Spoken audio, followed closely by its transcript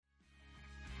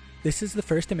This is the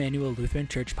First Emmanuel Lutheran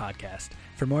Church podcast.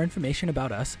 For more information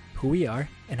about us, who we are,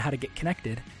 and how to get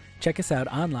connected, check us out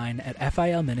online at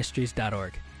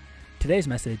filministries.org. Today's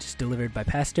message is delivered by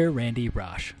Pastor Randy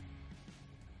Rosh.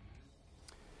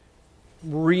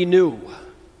 Renew,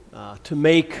 to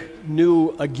make new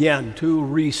again, to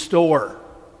restore.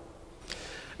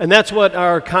 And that's what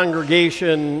our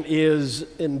congregation is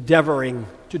endeavoring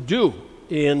to do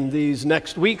in these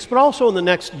next weeks, but also in the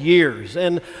next years.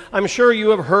 And I'm sure you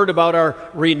have heard about our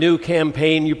Renew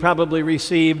campaign. You probably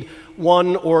received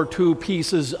one or two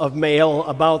pieces of mail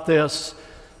about this,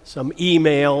 some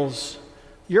emails.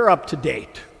 You're up to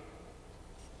date.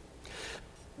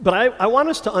 But I want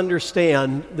us to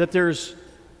understand that there's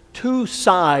two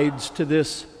sides to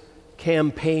this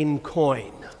campaign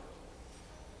coin.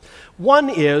 One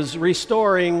is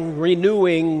restoring,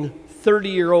 renewing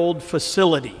 30-year-old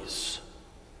facilities.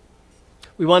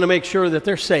 We want to make sure that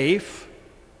they're safe,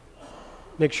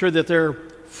 make sure that they're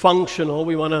functional.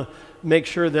 We want to make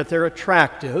sure that they're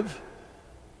attractive.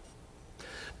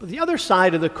 But the other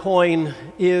side of the coin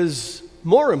is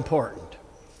more important.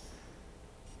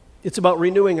 It's about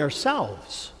renewing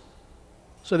ourselves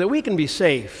so that we can be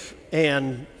safe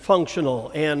and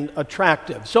functional and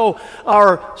attractive. So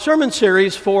our sermon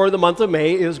series for the month of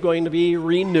May is going to be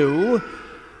Renew.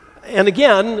 And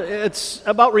again, it's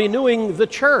about renewing the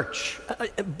church.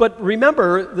 But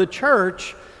remember, the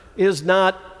church is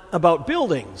not about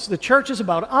buildings. The church is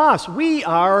about us. We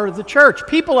are the church.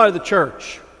 People are the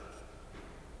church.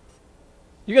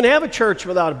 You can have a church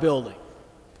without a building.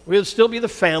 We would still be the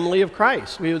family of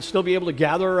Christ. We would still be able to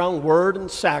gather around word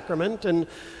and sacrament, and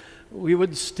we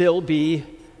would still be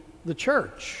the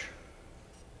church.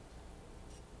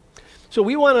 So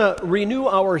we want to renew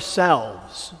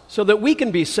ourselves so that we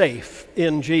can be safe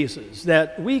in Jesus,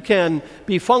 that we can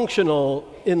be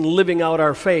functional in living out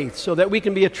our faith, so that we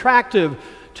can be attractive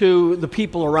to the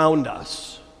people around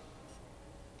us.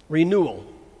 Renewal.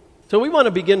 So we want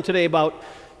to begin today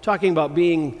talking about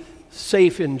being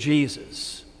safe in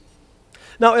Jesus.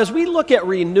 Now, as we look at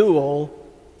renewal,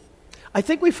 I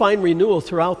think we find renewal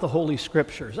throughout the Holy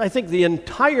Scriptures. I think the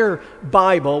entire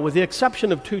Bible, with the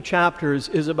exception of 2 chapters,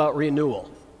 is about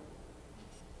renewal.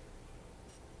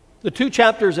 The 2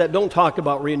 chapters that don't talk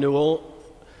about renewal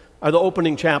are the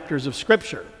opening chapters of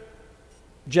Scripture.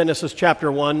 Genesis chapter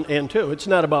 1 and 2. It's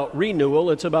not about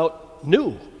renewal, it's about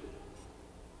new.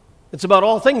 It's about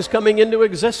all things coming into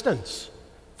existence.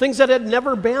 Things that had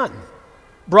never been.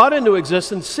 Brought into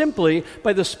existence simply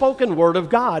by the spoken word of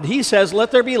God. He says,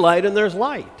 let there be light, and there's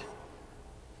light.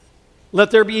 Let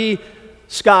there be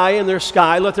sky, and there's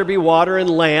sky. Let there be water and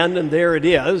land, and there it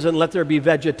is. And let there be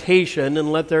vegetation,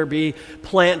 and let there be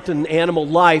plant and animal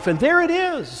life, and there it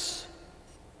is.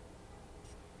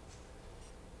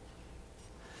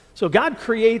 So God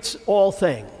creates all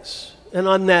things. And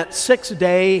on that sixth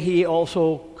day, He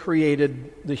also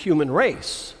created the human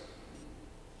race.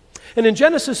 And in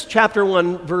Genesis chapter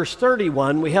 1, verse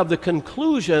 31, we have the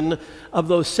conclusion of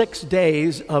those 6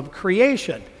 days of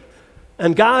creation.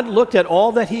 And God looked at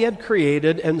all that He had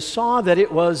created and saw that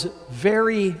it was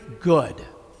very good.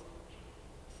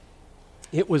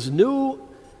 It was new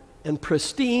and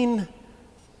pristine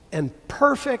and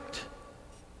perfect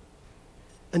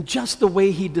and just the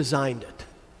way He designed it.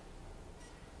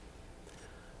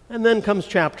 And then comes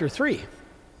chapter 3.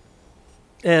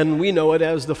 And we know it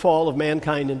as the fall of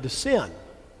mankind into sin,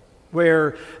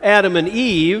 where Adam and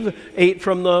Eve ate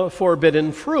from the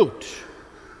forbidden fruit.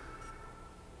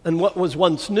 And what was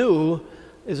once new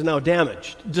is now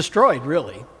damaged, destroyed,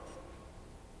 really.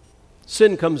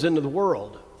 Sin comes into the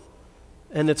world,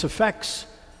 and its effects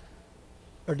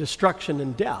are destruction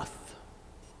and death.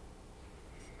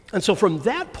 And so from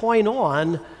that point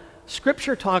on,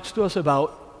 Scripture talks to us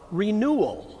about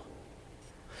renewal.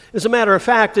 As a matter of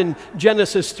fact, in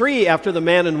Genesis 3, after the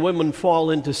man and woman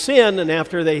fall into sin, and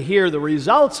after they hear the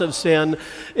results of sin,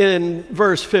 in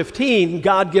verse 15,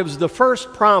 God gives the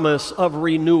first promise of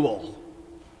renewal.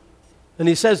 And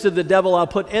He says to the devil, I'll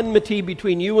put enmity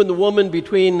between you and the woman,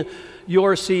 between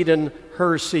your seed and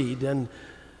her seed, and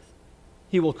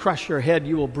he will crush your head,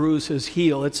 you will bruise his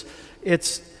heel.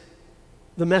 It's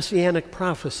the messianic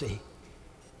prophecy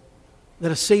that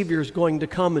a Savior is going to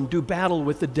come and do battle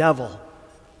with the devil,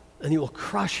 and He will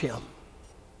crush him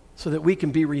so that we can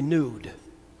be renewed.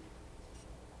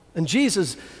 And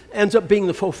Jesus ends up being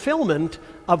the fulfillment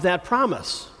of that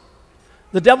promise.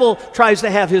 The devil tries to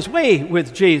have his way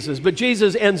with Jesus, but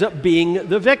Jesus ends up being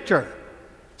the victor.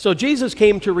 So Jesus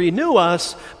came to renew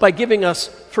us by giving us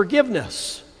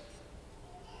forgiveness.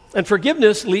 And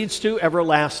forgiveness leads to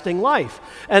everlasting life.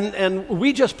 And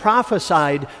we just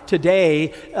prophesied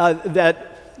today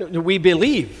that we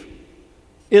believe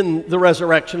in the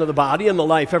resurrection of the body and the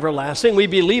life everlasting. We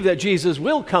believe that Jesus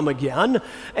will come again,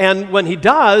 and when he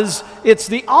does, it's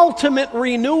the ultimate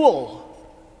renewal.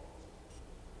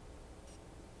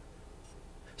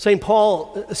 St.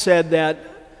 Paul said that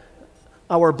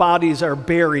our bodies are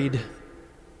buried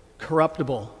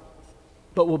corruptible,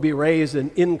 but will be raised in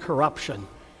incorruption.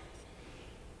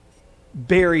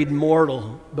 Buried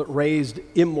mortal, but raised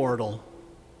immortal.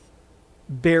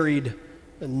 Buried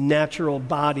a natural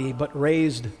body, but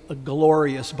raised a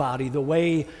glorious body, the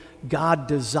way God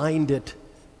designed it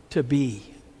to be.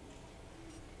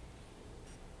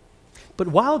 But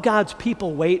while God's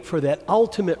people wait for that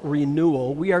ultimate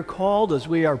renewal, we are called, as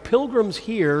we are pilgrims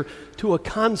here, to a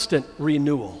constant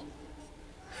renewal.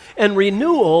 And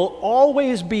renewal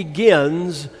always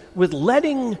begins with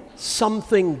letting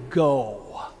something go.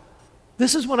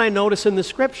 This is what I notice in the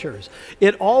scriptures.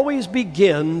 It always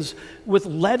begins with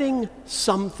letting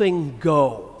something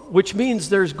go, which means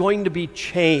there's going to be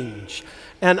change.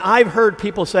 And I've heard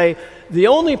people say, the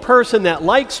only person that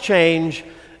likes change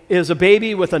is a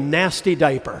baby with a nasty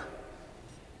diaper.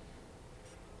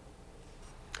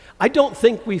 I don't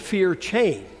think we fear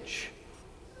change.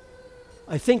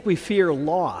 I think we fear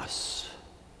loss.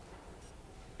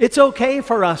 It's okay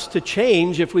for us to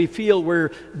change if we feel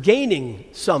we're gaining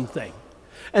something.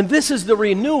 And this is the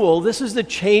renewal, this is the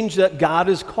change that God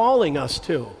is calling us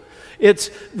to.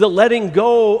 It's the letting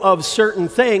go of certain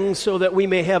things so that we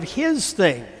may have His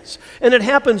things. And it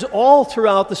happens all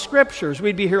throughout the Scriptures.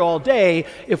 We'd be here all day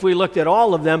if we looked at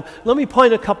all of them. Let me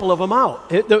point a couple of them out.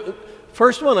 The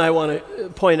first one I want to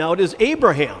point out is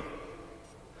Abraham.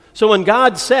 So when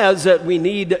God says that we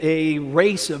need a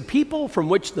race of people from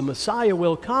which the Messiah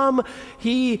will come,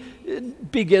 He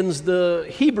begins the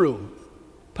Hebrew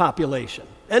population.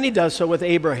 And he does so with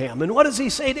Abraham. And what does he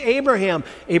say to Abraham?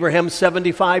 Abraham's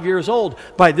 75 years old.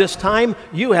 By this time,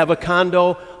 you have a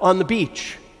condo on the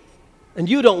beach. And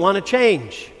you don't want to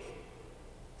change.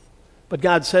 But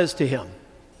God says to him,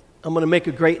 I'm going to make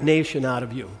a great nation out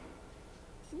of you.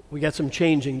 We got some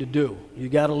changing to do. You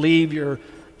got to leave your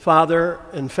father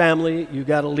and family. You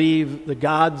got to leave the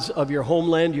gods of your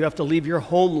homeland. You have to leave your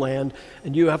homeland.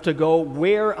 And you have to go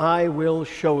where I will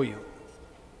show you.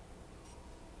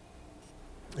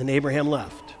 And Abraham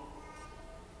left.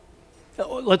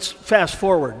 Let's fast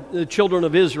forward. The children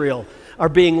of Israel are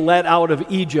being led out of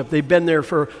Egypt. They've been there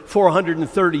for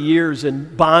 430 years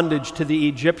in bondage to the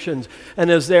Egyptians. And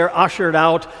as they're ushered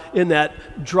out in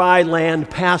that dry land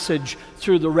passage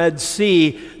through the Red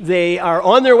Sea, they are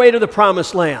on their way to the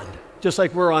Promised Land, just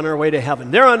like we're on our way to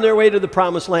heaven. They're on their way to the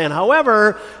Promised Land.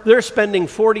 However, they're spending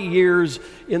 40 years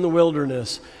in the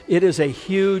wilderness. It is a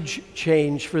huge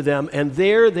change for them. And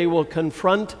there they will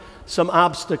confront some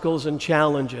obstacles and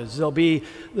challenges. There'll be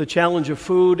the challenge of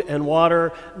food and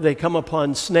water. They come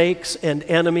upon snakes and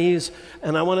enemies.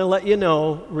 And I want to let you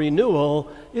know,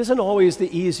 renewal isn't always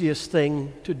the easiest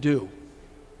thing to do.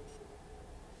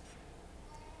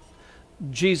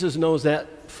 Jesus knows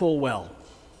that full well.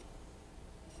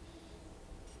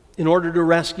 In order to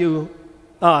rescue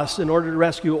us, in order to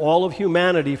rescue all of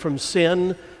humanity from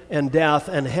sin and death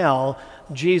and hell,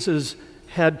 Jesus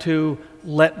had to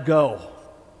let go.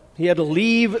 He had to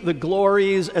leave the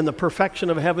glories and the perfection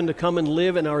of heaven to come and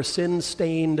live in our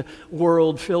sin-stained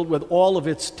world filled with all of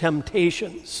its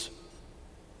temptations.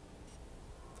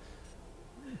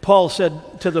 Paul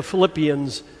said to the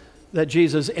Philippians that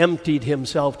Jesus emptied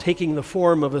himself, taking the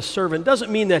form of a servant. Doesn't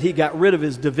mean that he got rid of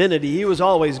his divinity. He was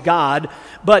always God,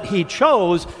 but he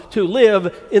chose to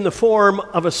live in the form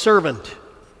of a servant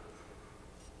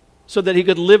so that he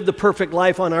could live the perfect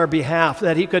life on our behalf,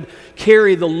 that he could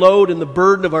carry the load and the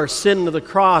burden of our sin to the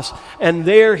cross, and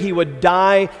there he would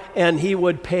die and he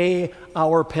would pay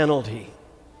our penalty,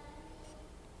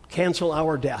 cancel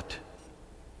our debt.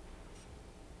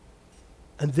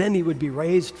 And then he would be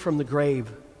raised from the grave,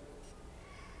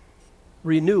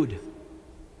 renewed,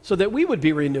 so that we would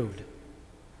be renewed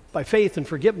by faith and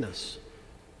forgiveness.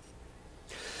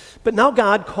 But now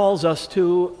God calls us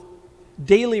to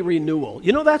daily renewal.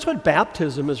 You know, that's what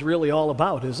baptism is really all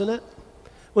about, isn't it?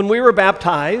 When we were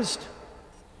baptized,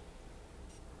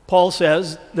 Paul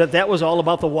says that that was all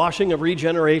about the washing of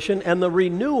regeneration and the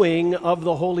renewing of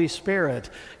the Holy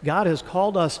Spirit. God has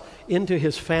called us into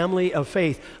His family of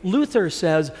faith. Luther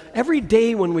says every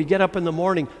day when we get up in the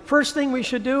morning, first thing we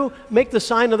should do, make the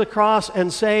sign of the cross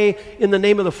and say, in the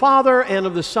name of the Father and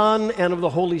of the Son and of the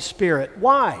Holy Spirit.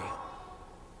 Why?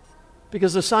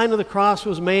 Because the sign of the cross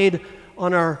was made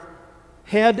on our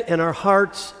head and our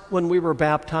hearts when we were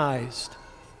baptized.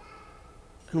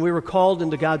 And we were called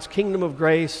into God's kingdom of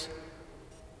grace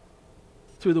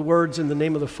through the words in the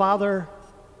name of the Father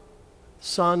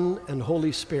Son, and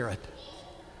Holy Spirit.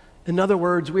 In other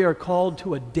words, we are called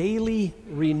to a daily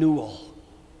renewal.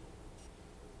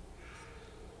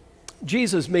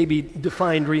 Jesus maybe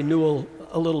defined renewal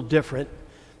a little different.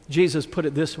 Jesus put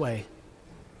it this way: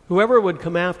 whoever would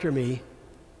come after me,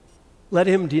 let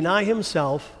him deny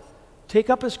himself, take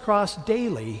up his cross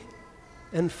daily,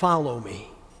 and follow me.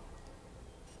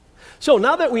 So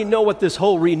now that we know what this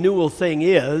whole renewal thing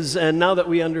is, and now that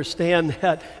we understand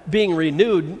that being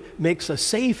renewed makes us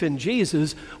safe in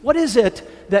Jesus, what is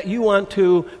it that you want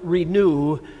to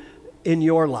renew in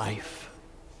your life?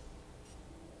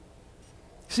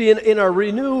 See, in our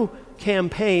Renew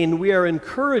campaign, we are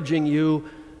encouraging you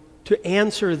to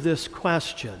answer this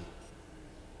question.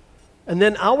 And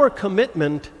then our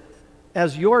commitment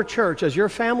as your church, as your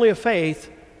family of faith,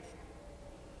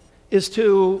 is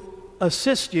to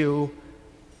assist you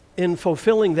in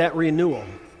fulfilling that renewal.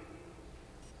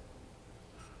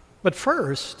 But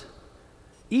first,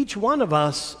 each one of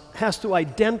us has to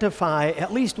identify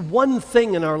at least one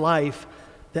thing in our life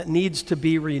that needs to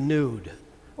be renewed.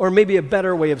 Or maybe a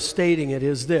better way of stating it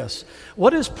is this: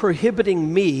 what is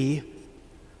prohibiting me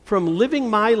from living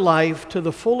my life to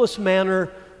the fullest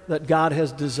manner that God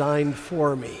has designed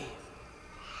for me?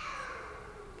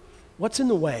 What's in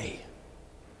the way?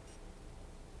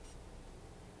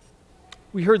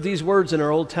 We heard these words in our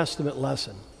Old Testament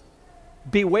lesson: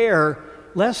 beware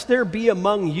lest there be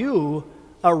among you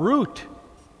a root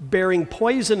bearing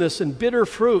poisonous and bitter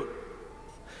fruit,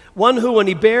 one who when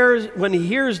he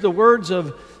hears the words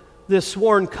of this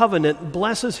sworn covenant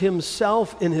blesses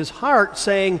himself in his heart,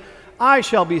 saying, I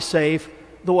shall be safe,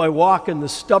 though I walk in the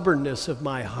stubbornness of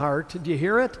my heart. Did you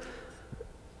hear it?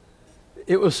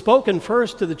 It was spoken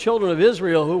first to the children of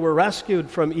Israel who were rescued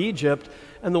from Egypt,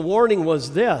 and the warning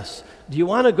was this: do you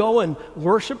want to go and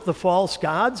worship the false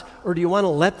gods, or do you want to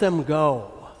let them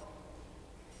go?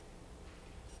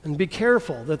 And be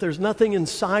careful that there's nothing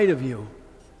inside of you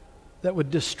that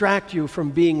would distract you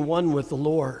from being one with the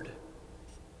Lord.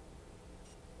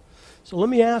 So let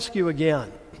me ask you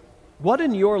again, what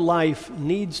in your life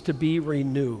needs to be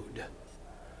renewed?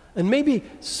 And maybe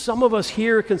some of us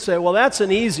here can say, well, that's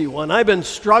an easy one. I've been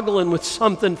struggling with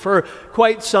something for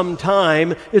quite some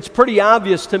time. It's pretty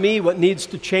obvious to me what needs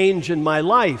to change in my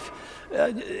life.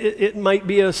 It might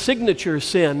be a signature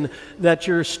sin that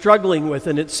you're struggling with,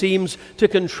 and it seems to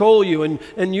control you.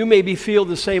 And you maybe feel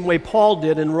the same way Paul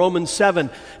did in Romans 7,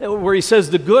 where he says,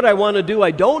 the good I want to do,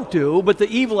 I don't do, but the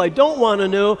evil I don't want to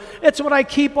do, it's what I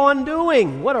keep on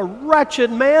doing. What a wretched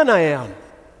man I am.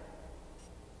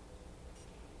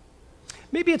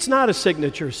 Maybe it's not a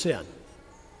signature sin.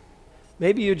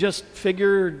 Maybe you just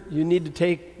figure you need to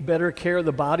take better care of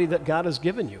the body that God has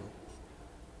given you.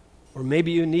 Or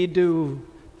maybe you need to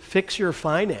fix your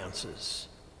finances.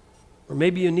 Or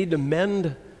maybe you need to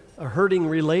mend a hurting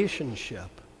relationship.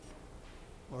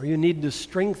 Or you need to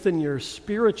strengthen your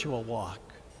spiritual walk.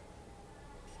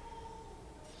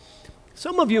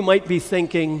 Some of you might be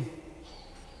thinking,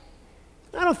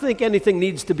 I don't think anything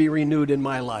needs to be renewed in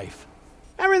my life.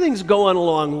 Everything's going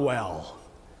along well.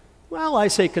 Well, I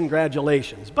say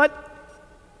congratulations, but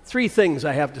 3 things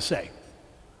I have to say.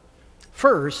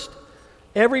 First,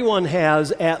 everyone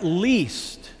has at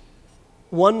least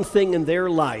one thing in their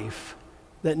life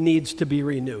that needs to be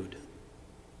renewed.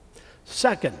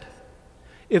 Second,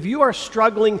 if you are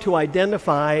struggling to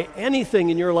identify anything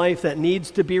in your life that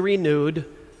needs to be renewed,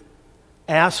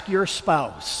 ask your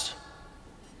spouse,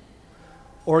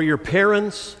 or your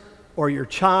parents, or your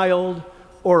child,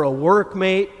 or a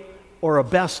workmate, or a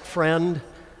best friend.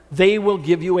 They will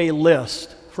give you a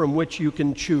list from which you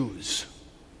can choose.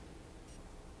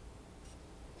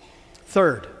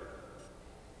 Third,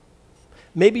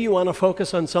 maybe you want to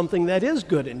focus on something that is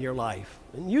good in your life,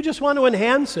 and you just want to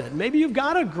enhance it. Maybe you've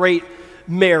got a great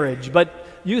marriage, but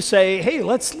you say, hey,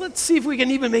 let's see if we can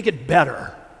even make it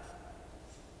better.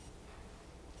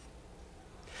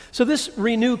 So this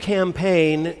Renew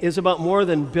campaign is about more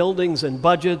than buildings and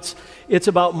budgets. It's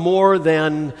about more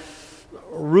than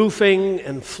roofing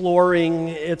and flooring.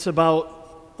 It's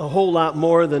about a whole lot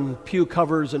more than pew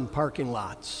covers and parking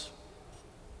lots.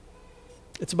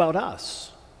 It's about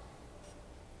us.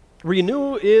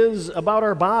 Renew is about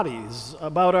our bodies,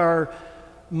 about our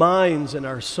minds and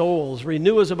our souls.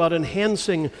 Renew is about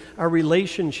enhancing our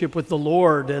relationship with the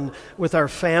Lord and with our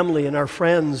family and our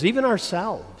friends, even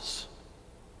ourselves.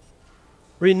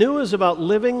 Renew is about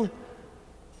living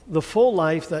the full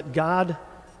life that God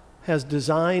has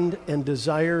designed and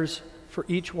desires for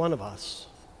each one of us.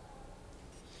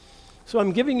 So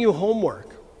I'm giving you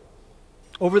homework.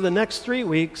 Over the next 3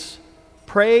 weeks,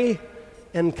 pray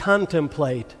and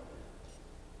contemplate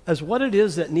as what it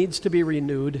is that needs to be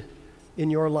renewed in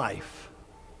your life.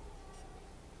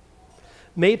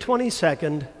 May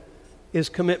 22nd is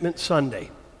Commitment Sunday.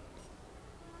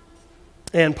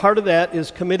 And part of that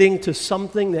is committing to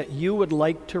something that you would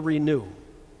like to renew.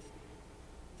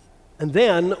 And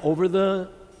then, over the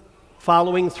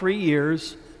following 3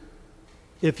 years,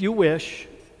 if you wish,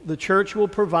 the church will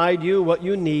provide you what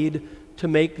you need to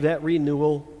make that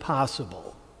renewal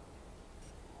possible.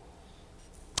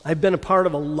 I've been a part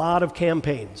of a lot of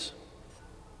campaigns,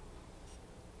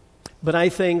 but I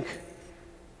think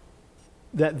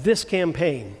that this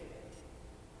campaign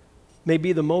may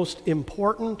be the most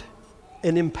important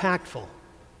and impactful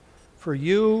for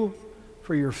you,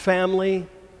 for your family,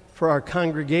 for our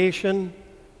congregation,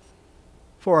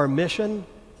 for our mission,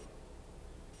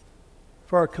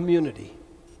 for our community.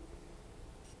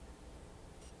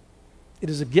 It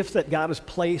is a gift that God has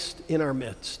placed in our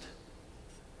midst.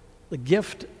 The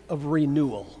gift of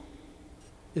renewal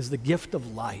is the gift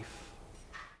of life.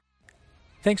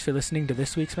 Thanks for listening to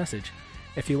this week's message.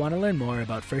 If you want to learn more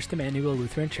about First Emmanuel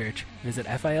Lutheran Church, visit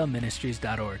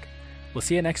filministries.org. We'll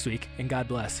see you next week, and God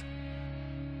bless.